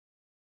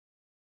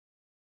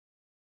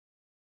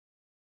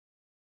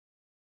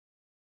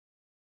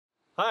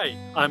Hi,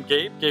 I'm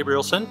Gabe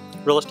Gabrielson,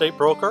 real estate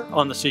broker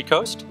on the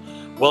Seacoast.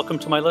 Welcome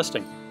to my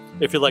listing.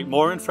 If you'd like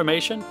more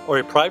information or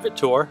a private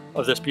tour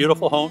of this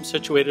beautiful home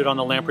situated on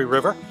the Lamprey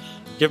River,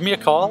 give me a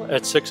call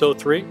at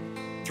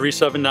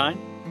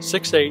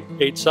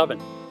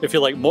 603-379-6887. If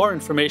you'd like more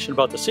information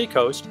about the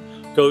Seacoast,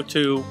 go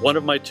to one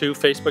of my two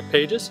Facebook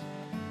pages,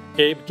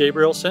 Gabe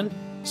Gabrielson,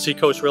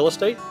 Seacoast Real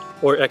Estate,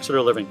 or Exeter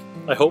Living.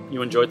 I hope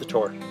you enjoyed the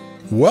tour.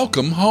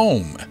 Welcome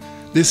home.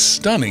 This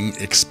stunning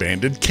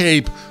expanded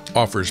cape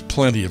offers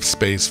plenty of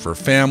space for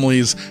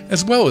families,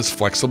 as well as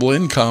flexible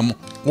income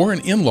or an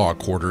in-law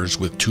quarters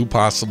with two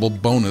possible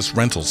bonus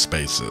rental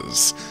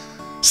spaces.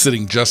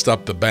 Sitting just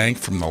up the bank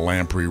from the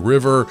Lamprey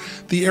River,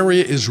 the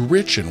area is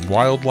rich in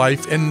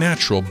wildlife and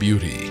natural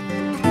beauty.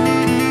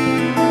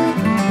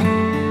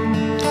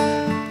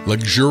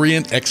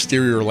 Luxuriant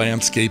exterior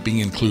landscaping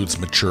includes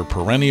mature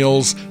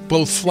perennials,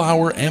 both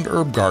flower and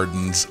herb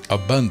gardens,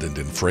 abundant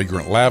in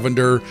fragrant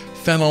lavender,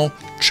 fennel,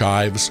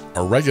 chives,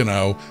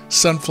 oregano,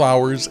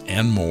 sunflowers,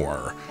 and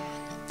more.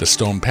 The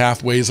stone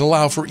pathways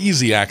allow for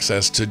easy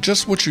access to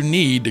just what you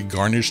need to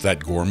garnish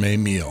that gourmet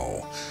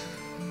meal.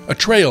 A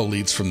trail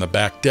leads from the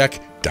back deck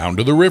down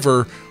to the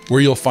river, where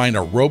you'll find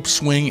a rope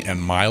swing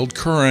and mild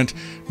current,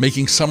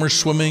 making summer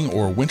swimming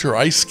or winter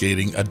ice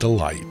skating a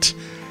delight.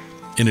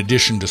 In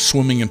addition to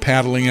swimming and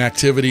paddling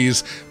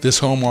activities, this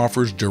home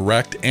offers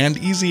direct and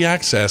easy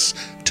access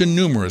to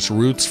numerous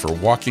routes for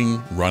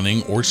walking,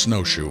 running, or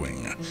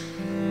snowshoeing.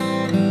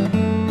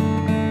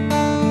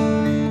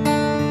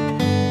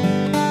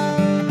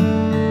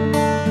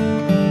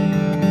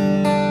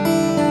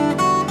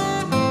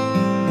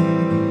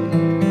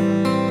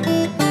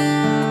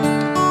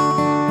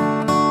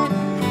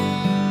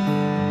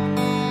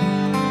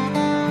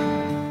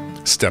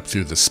 Step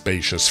through the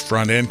spacious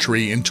front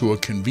entry into a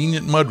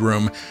convenient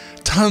mudroom,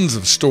 tons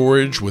of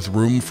storage with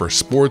room for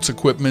sports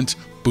equipment,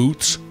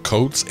 boots,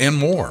 coats, and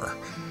more.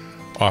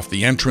 Off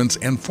the entrance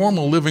and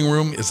formal living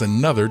room is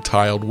another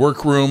tiled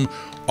workroom,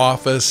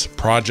 office,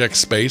 project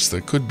space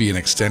that could be an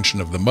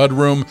extension of the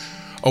mudroom,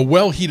 a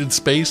well-heated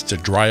space to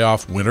dry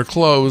off winter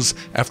clothes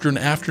after an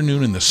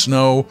afternoon in the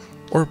snow,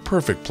 or a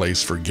perfect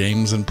place for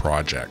games and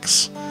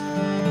projects.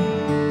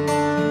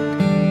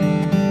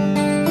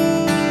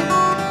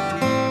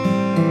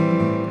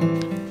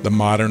 The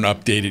modern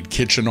updated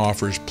kitchen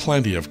offers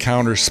plenty of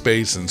counter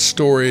space and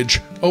storage,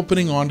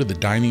 opening onto the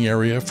dining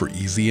area for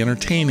easy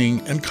entertaining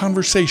and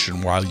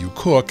conversation while you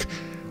cook,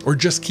 or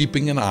just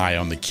keeping an eye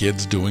on the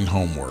kids doing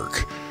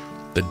homework.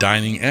 The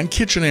dining and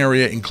kitchen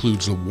area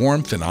includes the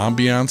warmth and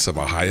ambiance of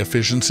a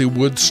high-efficiency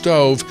wood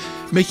stove,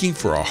 making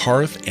for a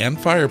hearth and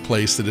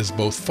fireplace that is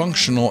both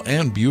functional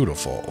and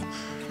beautiful.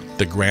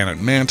 The granite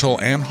mantel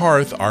and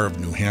hearth are of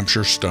New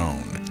Hampshire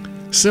stone.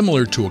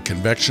 Similar to a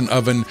convection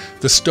oven,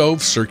 the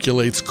stove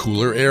circulates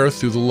cooler air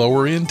through the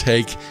lower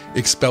intake,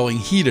 expelling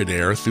heated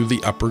air through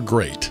the upper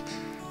grate.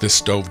 This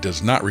stove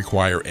does not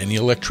require any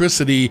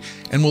electricity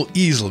and will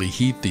easily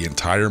heat the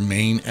entire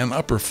main and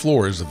upper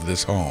floors of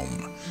this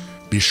home.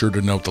 Be sure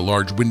to note the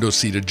large window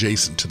seat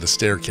adjacent to the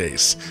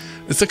staircase.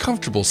 It's a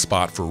comfortable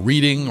spot for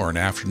reading or an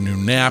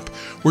afternoon nap,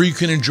 where you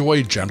can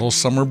enjoy gentle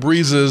summer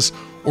breezes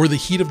or the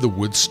heat of the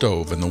wood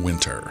stove in the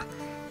winter.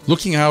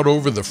 Looking out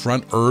over the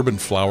front herb and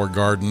flower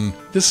garden,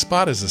 this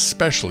spot is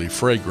especially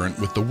fragrant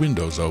with the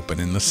windows open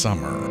in the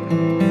summer.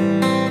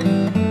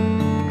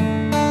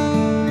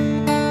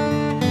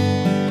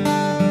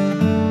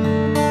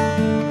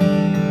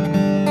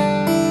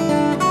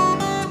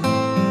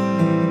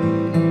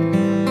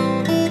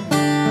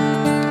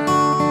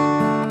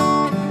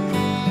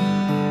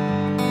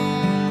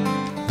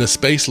 The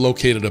space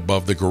located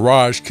above the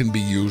garage can be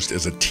used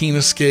as a teen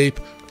escape,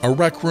 a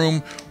rec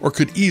room, or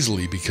could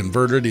easily be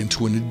converted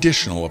into an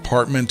additional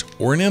apartment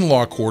or an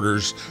in-law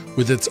quarters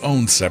with its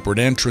own separate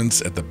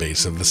entrance at the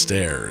base of the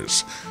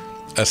stairs.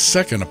 A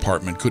second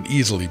apartment could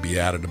easily be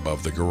added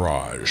above the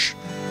garage.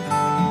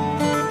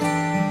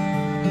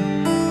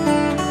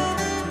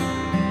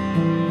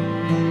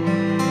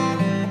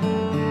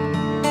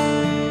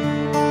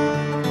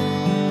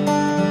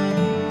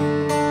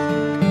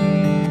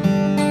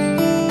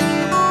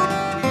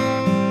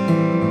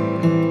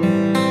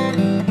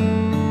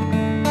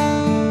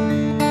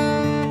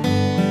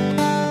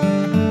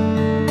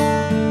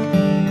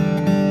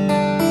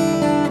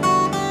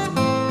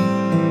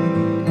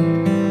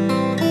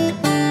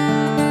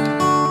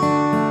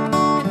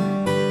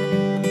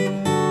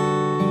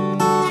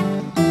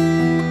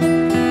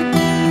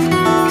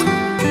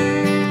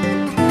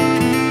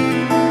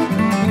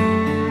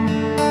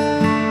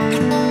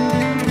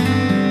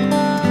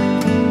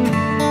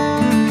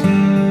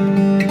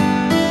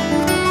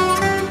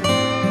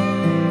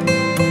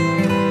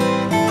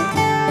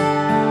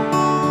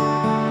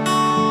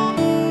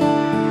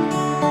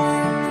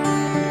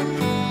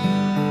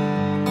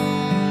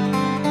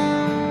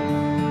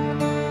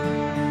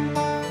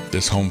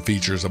 This home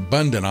features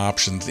abundant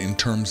options in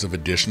terms of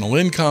additional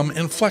income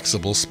and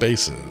flexible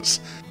spaces.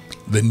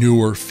 The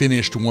newer,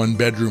 finished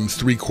one-bedroom,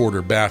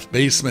 three-quarter bath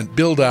basement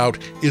build-out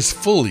is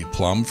fully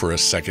plumbed for a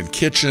second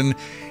kitchen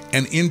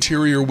and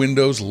interior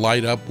windows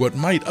light up what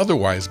might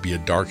otherwise be a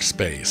dark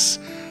space,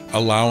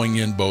 allowing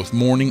in both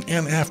morning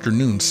and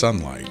afternoon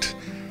sunlight.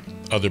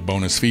 Other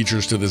bonus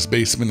features to this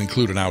basement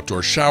include an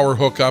outdoor shower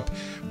hookup,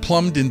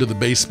 plumbed into the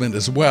basement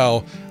as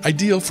well,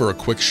 ideal for a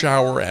quick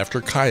shower after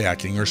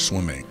kayaking or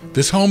swimming.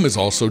 This home is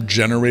also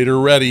generator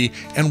ready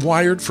and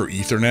wired for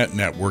Ethernet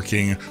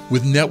networking,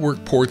 with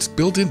network ports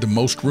built into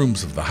most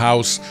rooms of the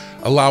house,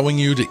 allowing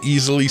you to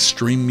easily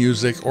stream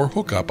music or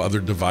hook up other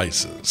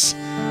devices.